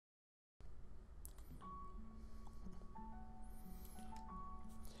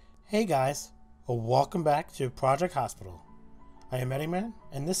Hey guys, welcome back to Project Hospital. I am EddieMan,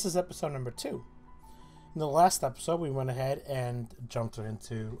 and this is episode number 2. In the last episode, we went ahead and jumped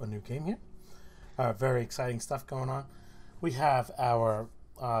into a new game here. Very exciting stuff going on. We have our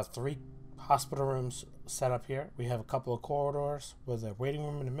 3 hospital rooms set up here. We have a couple of corridors with a waiting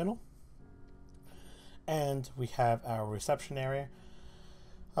room in the middle. And we have our reception area,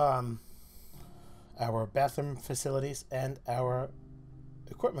 our bathroom facilities, and our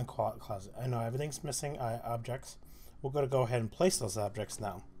equipment closet. I know everything's missing objects. We're going to go ahead and place those objects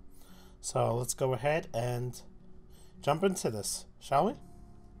now. So let's go ahead and jump into this, shall we?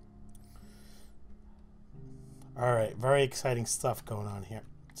 Alright, very exciting stuff going on here.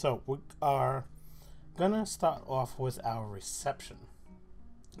 So we are going to start off with our reception.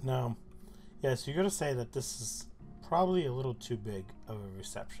 Now, yes, you're going to say that this is probably a little too big of a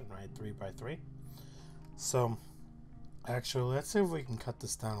reception, right? 3 by 3. So actually, let's see if we can cut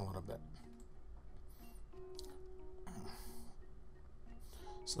this down a little bit.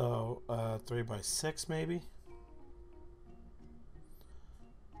 So, 3 by 6 maybe?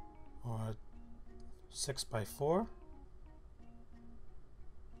 Or 6 by 4?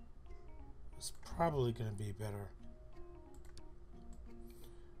 It's probably going to be better.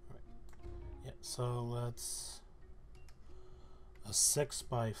 Right. Yeah, so let's a 6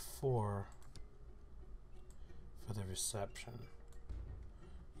 by 4 for the reception.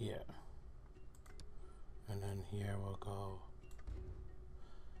 Yeah. And then here we'll go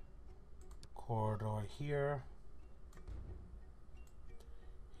corridor here,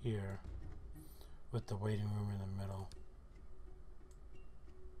 with the waiting room in the middle.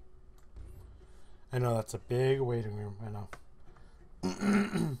 I know that's a big waiting room, I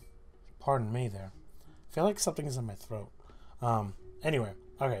know. Pardon me there. I feel like something's in my throat. Anyway,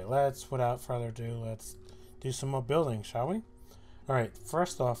 okay, without further ado, let's do some more building, shall we? Alright,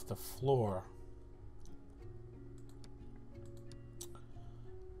 first off, the floor.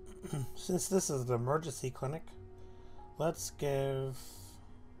 Since this is the emergency clinic, let's give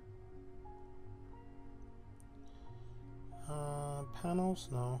panels?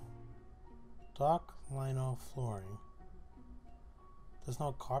 No. Dark lino flooring. There's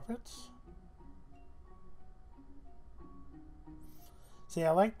no carpets? See,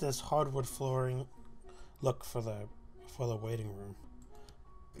 I like this hardwood flooring look for the waiting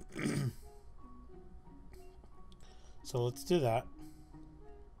room. So let's do that.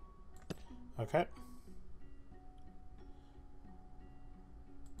 Okay.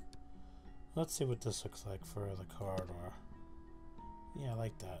 Let's see what this looks like for the corridor. Yeah, I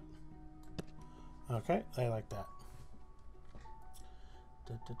like that. Okay, I like that.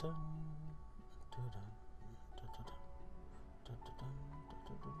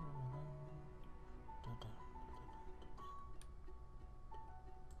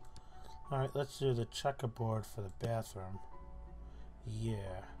 Alright, let's do the checkerboard for the bathroom.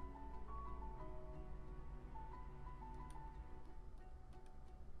 Yeah.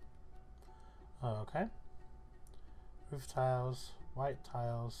 Okay. Roof tiles, white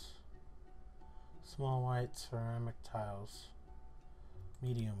tiles, small white ceramic tiles,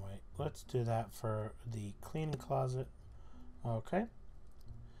 medium white. Let's do that for the cleaning closet. Okay.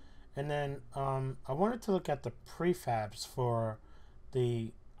 And then I wanted to look at the prefabs for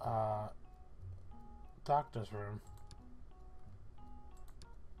the doctor's room.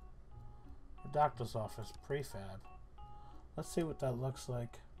 The doctor's office prefab. Let's see what that looks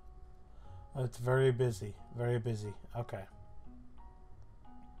like. Oh, it's very busy. Very busy. Okay.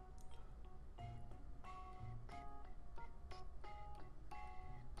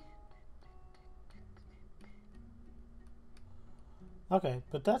 Okay,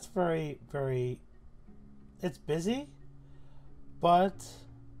 but that's very... It's busy, but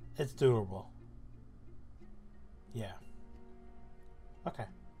it's doable. Yeah. Okay.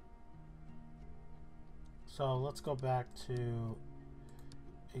 So let's go back to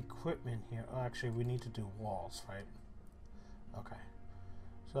equipment here. Oh, actually, we need to do walls, right? Okay.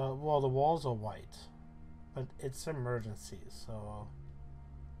 So, well, the walls are white, but it's emergencies, so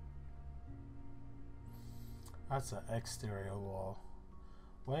that's an exterior wall.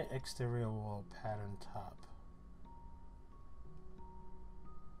 White exterior wall pattern top.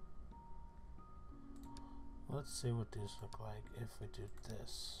 Let's see what these look like if we do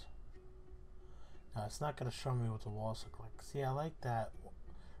this. Now, it's not going to show me what the walls look like. See, I like that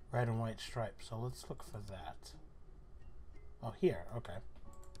red and white stripe, so let's look for that. Oh, here, okay.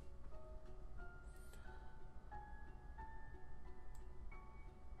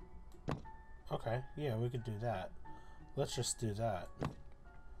 Okay, yeah, we could do that. Let's just do that.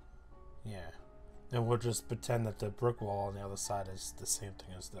 Yeah. And we'll just pretend that the brick wall on the other side is the same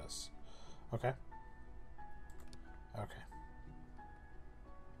thing as this. Okay? Okay.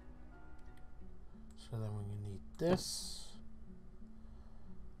 So then when you need this,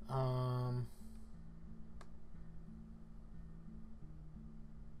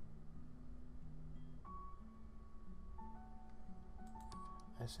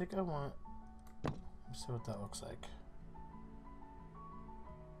 I think I want, let's see what that looks like.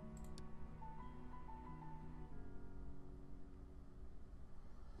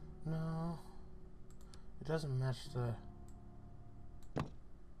 No, it doesn't match the,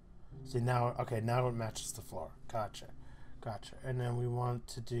 see now, okay, now it matches the floor. Gotcha. Gotcha. And then we want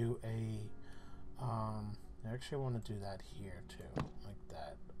to do a, I actually want to do that here too, like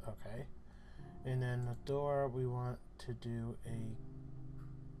that. Okay. And then the door, we want to do a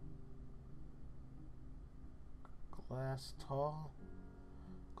glass tall,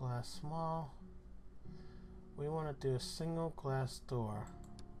 glass small. We want to do a single glass door.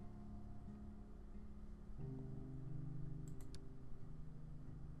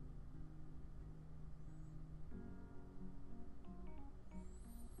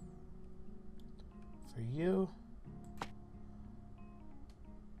 For you.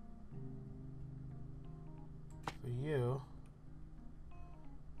 For you.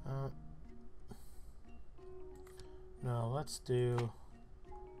 No, let's do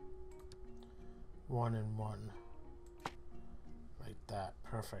 1 and 1. Like that.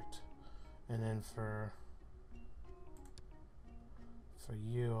 Perfect. And then for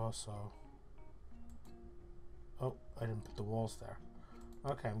you also. Oh, I didn't put the walls there.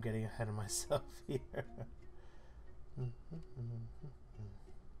 Okay, I'm getting ahead of myself here.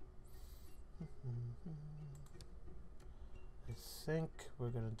 I think we're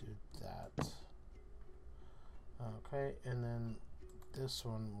gonna do that. Okay, and then this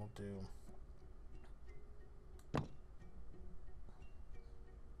one we'll do.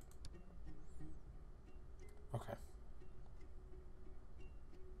 Okay.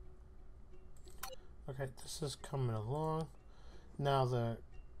 Okay, this is coming along. Now the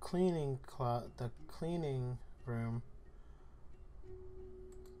cleaning room.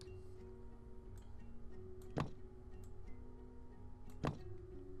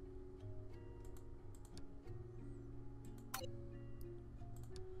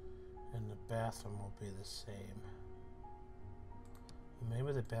 And the bathroom will be the same.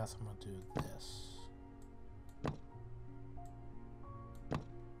 Maybe the bathroom will do this.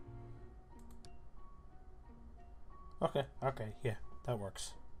 Okay, okay, yeah, that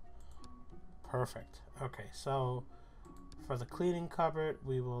works. Perfect. Okay, so for the cleaning cupboard,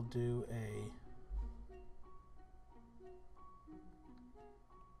 we will do a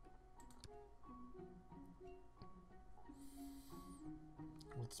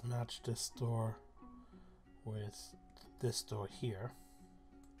let's match this door with this door here.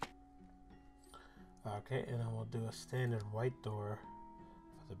 Okay, and then we'll do a standard white door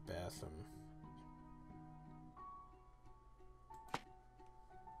for the bathroom.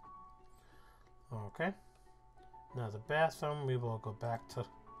 Okay. Now the bathroom, we will go back to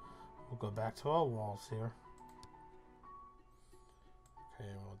our walls here. Okay,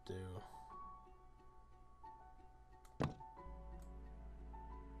 we'll do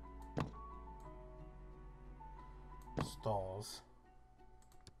stalls.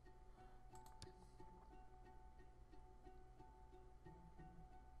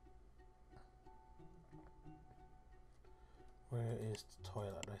 Where is the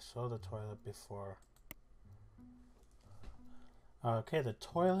toilet? I saw the toilet before. Okay, the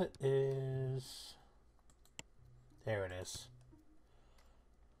toilet is... There it is.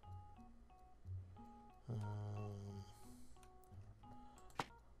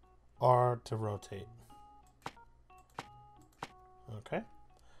 R to rotate. Okay.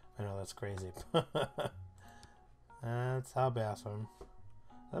 I know that's crazy. That's our bathroom.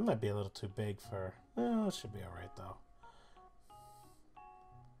 That might be a little too big for... Well, it should be alright though.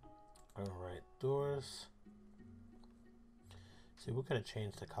 Alright, doors. See, we could have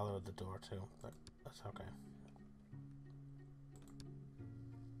changed the color of the door too, but that's okay.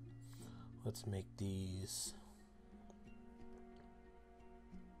 Let's make these.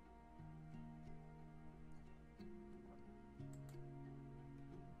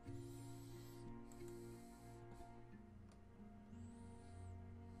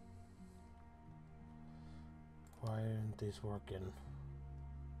 Why aren't these working?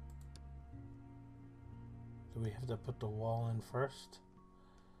 Do we have to put the wall in first?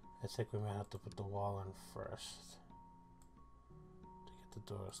 I think we might have to put the wall in first to get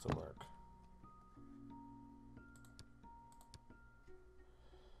the doors to work.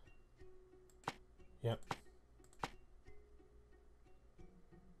 Yep.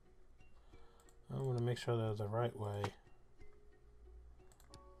 I want to make sure they're the right way.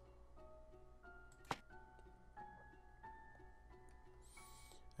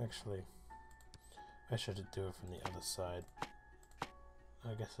 Actually, I should do it from the other side.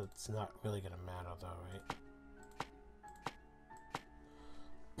 I guess it's not really going to matter though,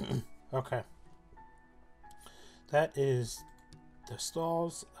 right? Okay. That is the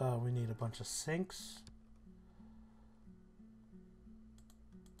stalls. We need a bunch of sinks.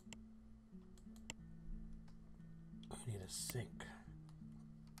 We need a sink.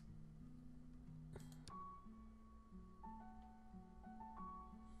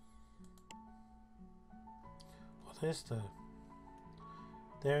 Well,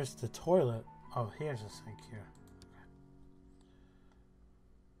 there's the toilet. Oh, here's a sink here. Okay.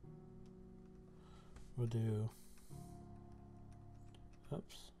 We'll do.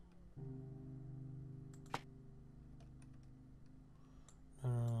 Oops.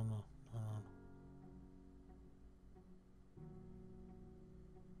 No.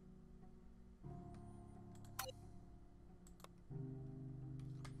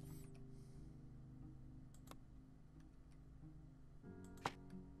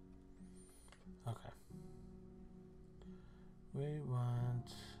 Okay. We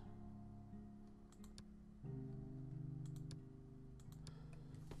want.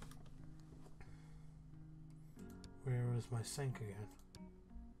 Where is my sink again?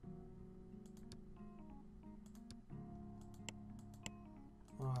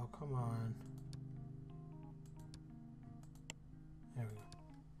 Oh, come on. There we go.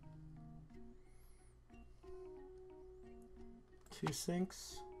 2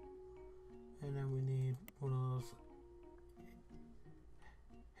 sinks. And then we need one of those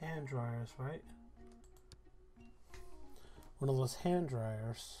hand dryers, right? One of those hand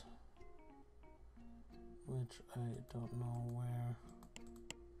dryers. Which I don't know where.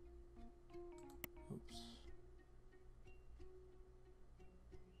 Oops.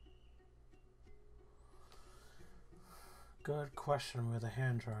 Good question where the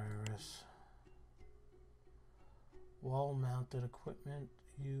hand dryer is. Wall mounted equipment,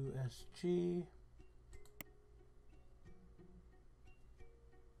 USG.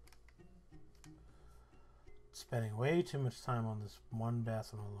 Spending way too much time on this one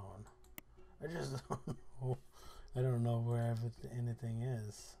bathroom alone. I just don't know. I don't know where anything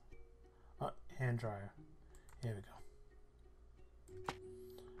is. Oh, hand dryer. Here we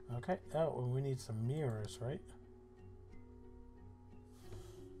go. Okay. Oh, well, we need some mirrors, right?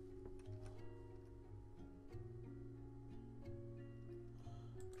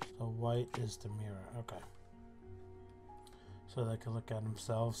 So white is the mirror. Okay. So they can look at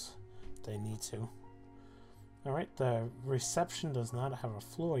themselves if they need to. Alright, the reception does not have a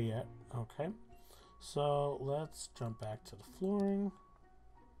floor yet. Okay. So let's jump back to the flooring.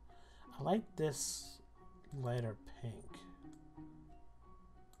 I like this lighter pink.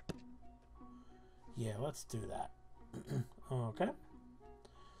 Yeah, let's do that. Okay.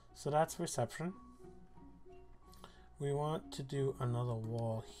 So that's reception. We want to do another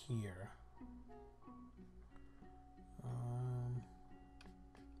wall here.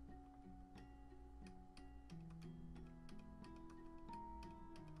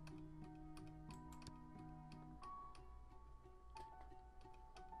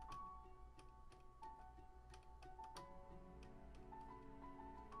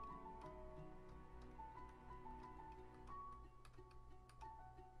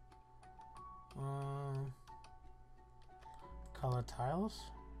 Color tiles.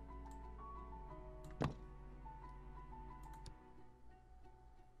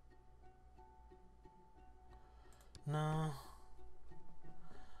 No. I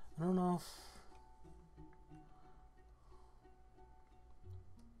don't know if...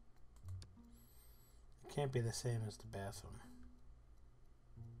 It can't be the same as the bathroom.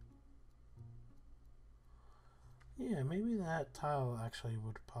 Yeah, maybe that tile actually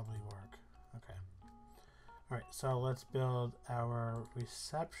would probably work. Okay. Alright, so let's build our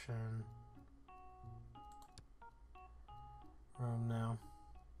reception room now.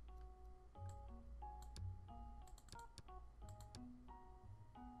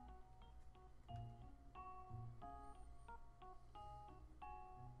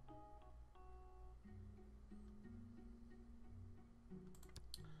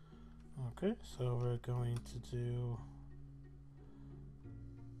 Okay, so we're going to do...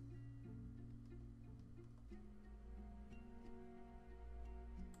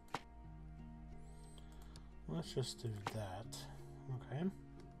 Let's just do that. Okay.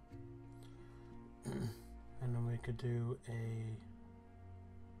 And then we could do a...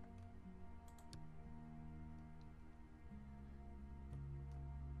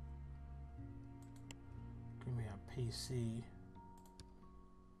 PC.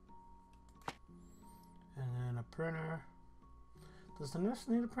 And then a printer. Does the nurse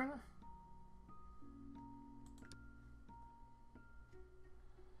need a printer?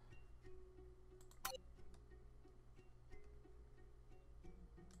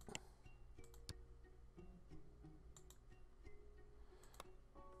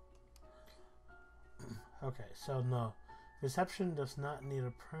 Okay, so no. Reception does not need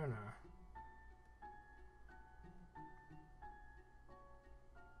a printer.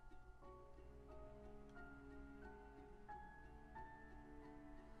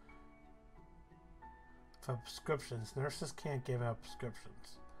 For prescriptions, nurses can't give out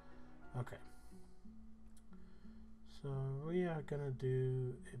prescriptions. Okay. So we are gonna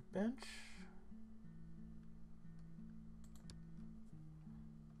do a bench.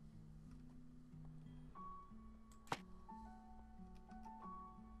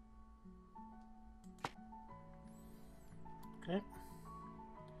 Okay.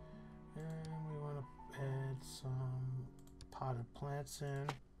 And we want to add some potted plants in.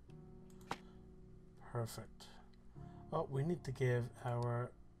 Perfect. Oh, we need to give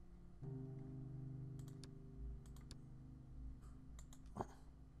our a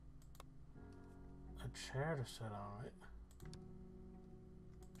chair to sit on, right?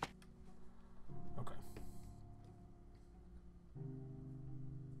 Okay.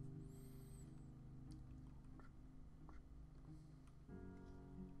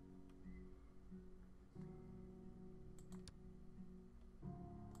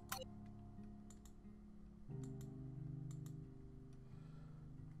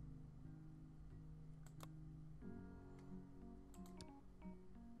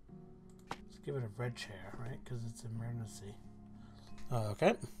 Give it a red chair, right? Because it's emergency.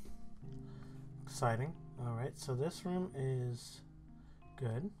 Okay. Exciting. Alright, so this room is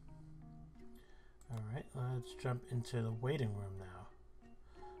good. Alright, let's jump into the waiting room now.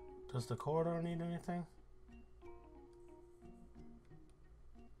 Does the corridor need anything?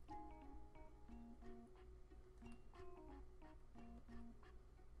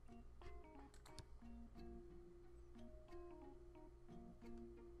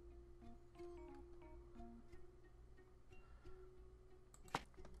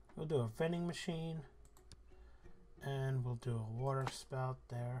 We'll do a vending machine, and we'll do a water spout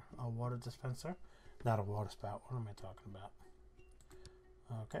there, a water dispenser. Not a water spout, what am I talking about?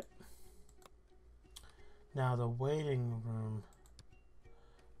 Okay. Now the waiting room,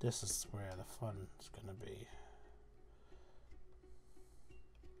 this is where the fun is going to be.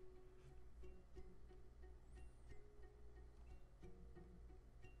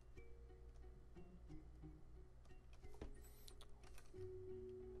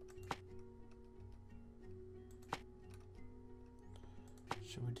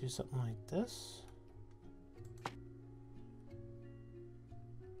 Should we do something like this?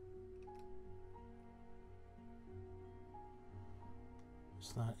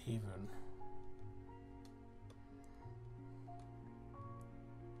 It's not even.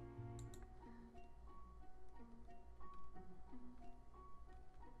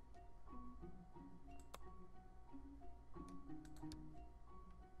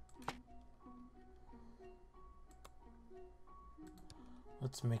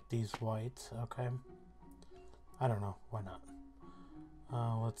 Let's make these white, okay? I don't know, why not?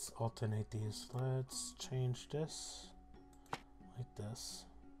 Let's alternate these. Let's change this like this.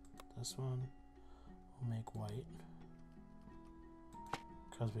 This one we'll make white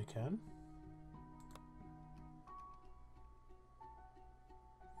because we can.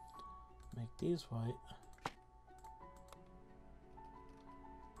 Make these white.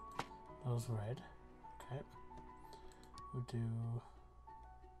 Those red. Okay. We'll do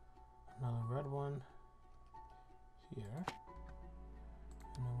another red one here,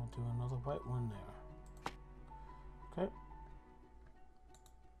 and then we'll do another white one there. Okay.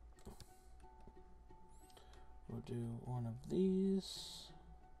 We'll do one of these.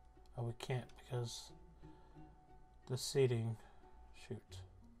 Oh, we can't because the seating. Shoot.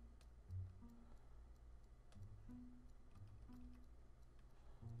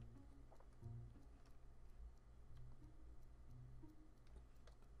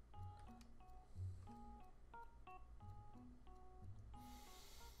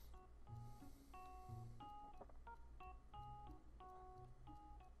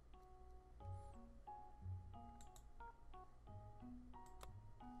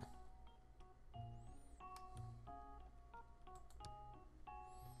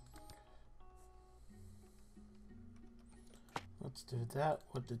 Let's do that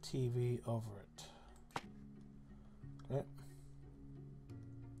with the TV over it. Okay.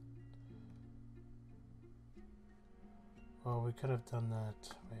 Well, we could have done that.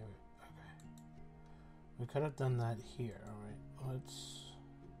 Wait, okay. We could have done that here. All right.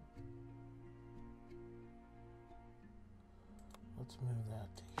 Let's move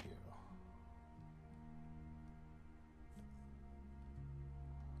that to here.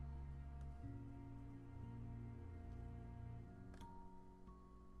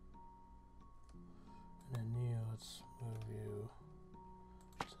 And then you, let's move you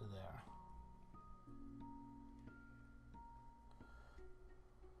to there.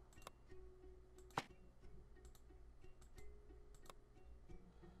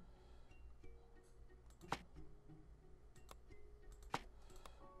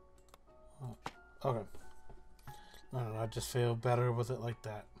 Okay. I don't know, I just feel better with it like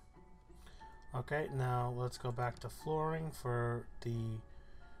that. Okay, now let's go back to flooring for the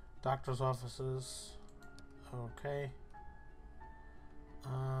doctor's offices. Okay.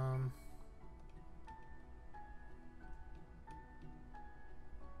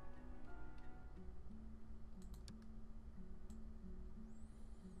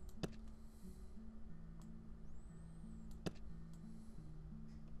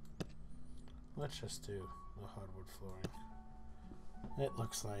 Let's just do the hardwood flooring. It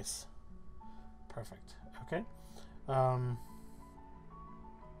looks nice. Perfect. Okay.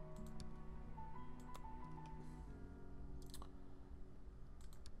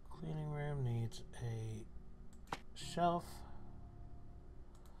 Cleaning room needs a shelf.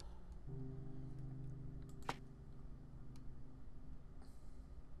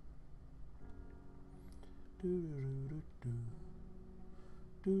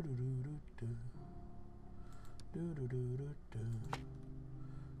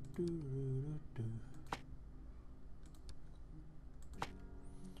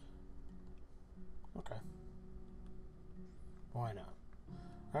 Okay. Why not?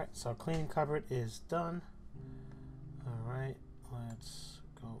 Alright, so cleaning cupboard is done. Alright, let's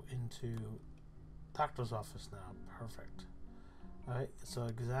go into doctor's office now. Perfect. Alright, so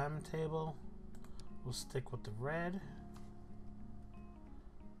exam table. We'll stick with the red.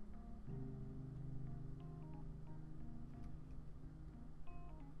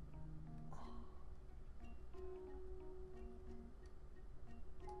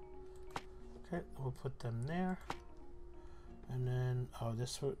 Okay, we'll put them there. And then, oh,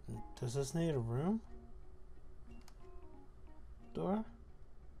 does this need a room? Door?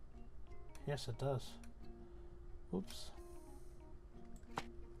 Yes, it does. Oops.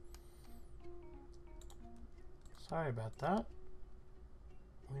 Sorry about that.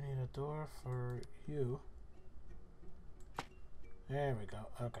 We need a door for you. There we go.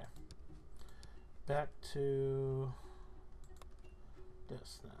 Okay. Back to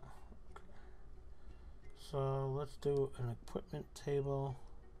this now. Okay. So let's do an equipment table.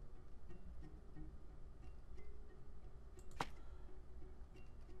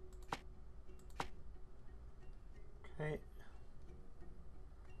 Okay.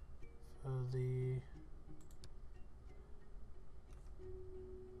 So the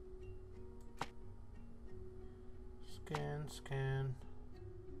scan.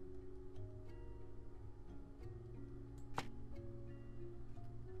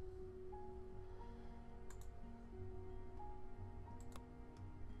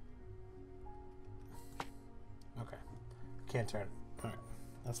 Okay. Can't turn. Alright.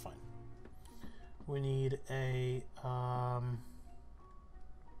 That's fine. We need a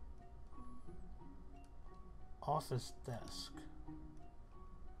office desk.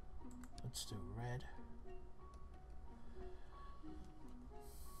 Let's do red.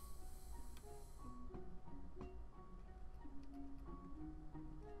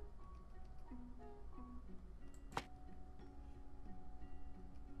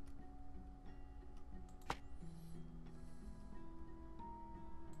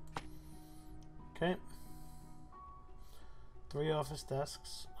 Okay. 3 office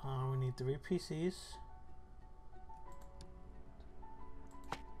desks. We need 3 PCs.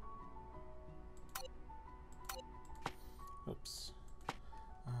 Oops.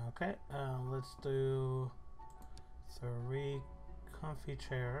 Okay, let's do 3 comfy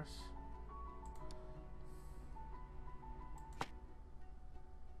chairs.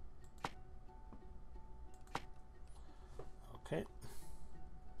 Okay.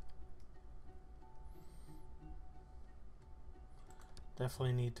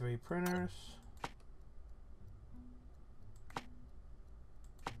 Definitely need 3 printers.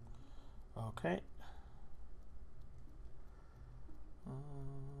 Okay.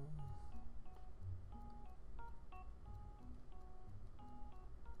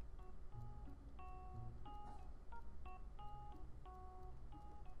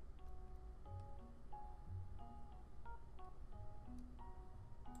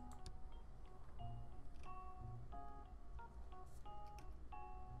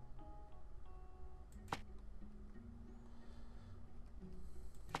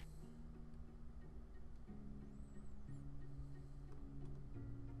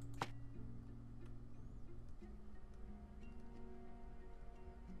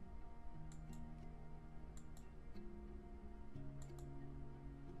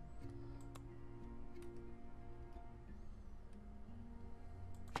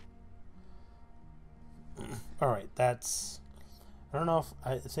 Alright, that's... I don't know if...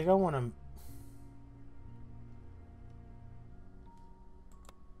 I think I want to...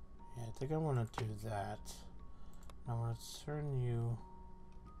 Yeah, I think I want to do that. I want to turn you...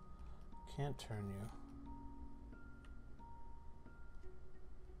 Can't turn you.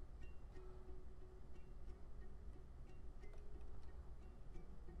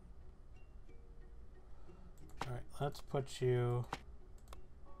 Alright, let's put you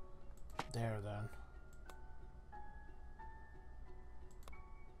there then.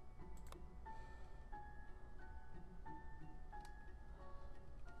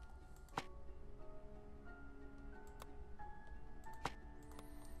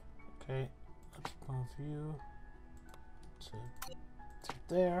 Okay, let's move you to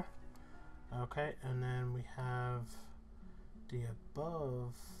there. Okay, and then we have the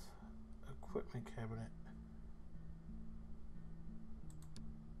above equipment cabinet.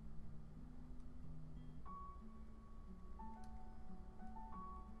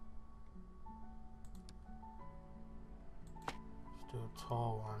 Let's do a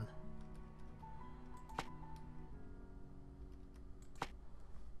tall one.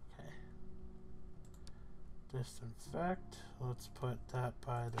 Disinfect. Let's put that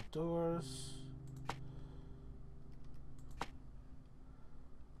by the doors.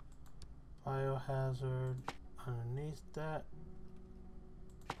 Biohazard underneath that.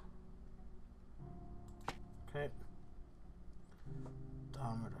 Okay.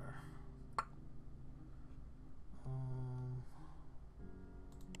 Odometer.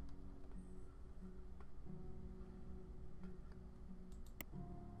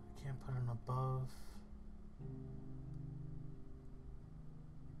 Can't put an above.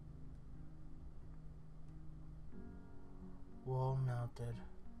 Wall mounted.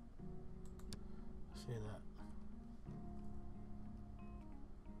 See that.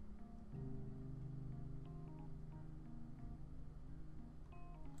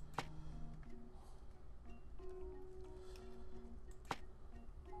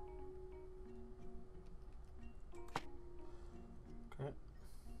 Okay.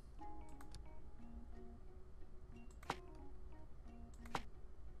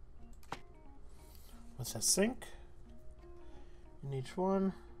 What's that? Sink in each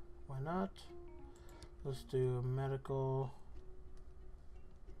one. Why not? Let's do medical.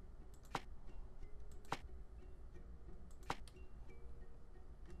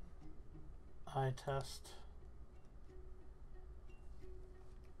 Eye test.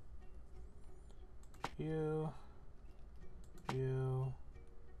 You.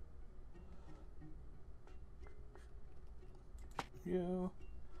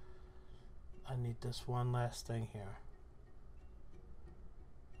 I need this one last thing here.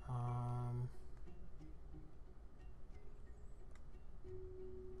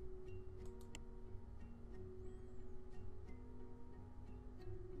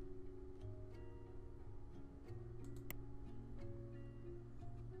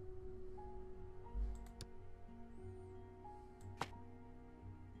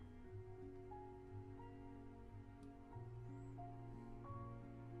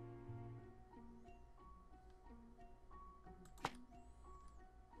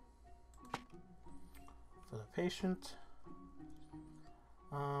 For the patient,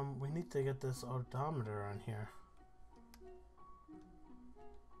 we need to get this odometer on here.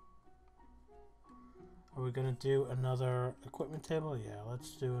 Are we gonna do another equipment table? Yeah,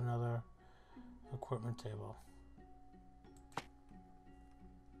 let's do another equipment table.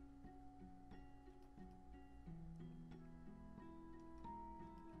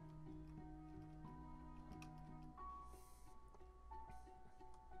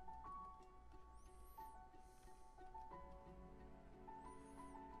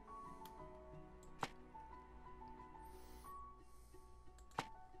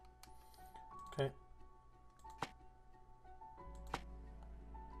 Okay.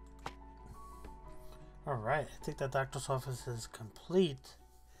 All right, I think that doctor's office is complete.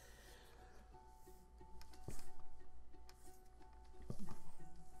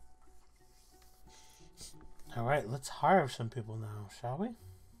 All right, let's hire some people now, shall we?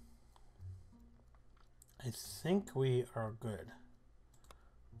 I think we are good.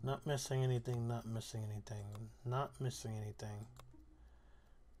 Not missing anything, not missing anything, not missing anything.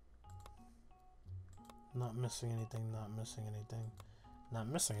 Not missing anything, not missing anything, not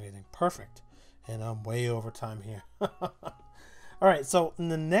missing anything. Perfect. And I'm way over time here. Alright, so in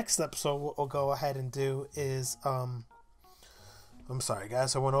the next episode, what we'll go ahead and do is, I'm sorry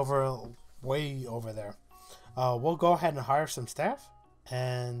guys, I went way over there. We'll go ahead and hire some staff,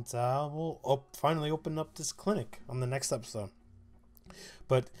 and we'll finally open up this clinic on the next episode.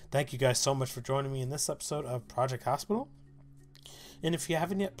 But thank you guys so much for joining me in this episode of Project Hospital. And if you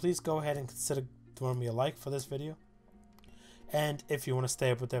haven't yet, please go ahead and consider throwing me a like for this video. And if you want to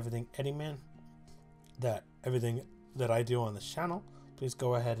stay up with everything EddieMan, everything that I do on this channel, please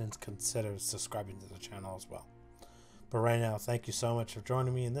go ahead and consider subscribing to the channel as well. But right now, thank you so much for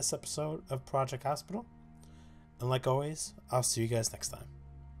joining me in this episode of Project Hospital. And like always, I'll see you guys next time.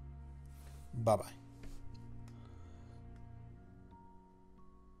 Bye-bye.